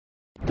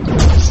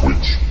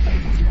Switch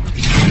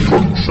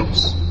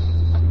Productions.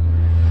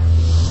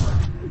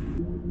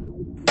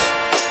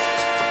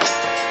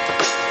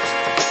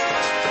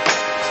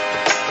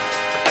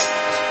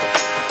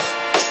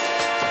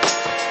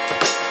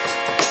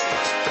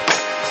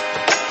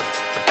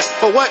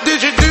 But what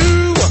did you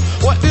do?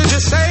 What did you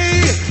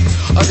say?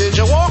 Or did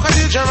you walk or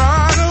did you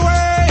run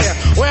away?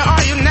 Where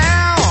are you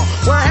now?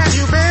 Where have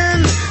you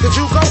been? Did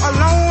you go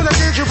alone or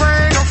did you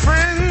bring a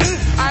friend?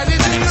 I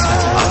didn't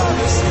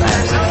know.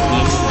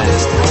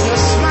 You're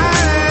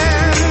smiling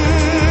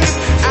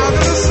out in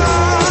the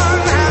sun,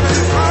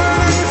 having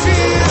fun,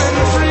 feeling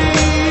free.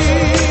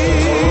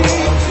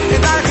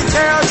 And I can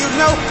tell you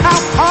know how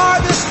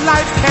hard this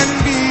life can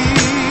be,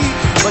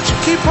 but you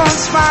keep on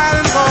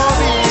smiling for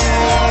me.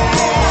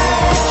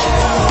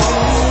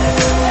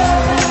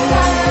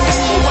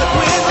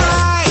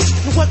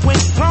 What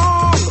went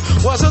wrong?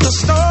 Was it a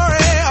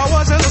story or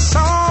was it a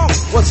song?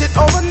 Was it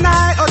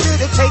overnight or did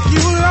it take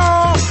you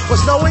long?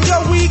 Was knowing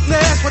your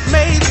weakness what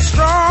made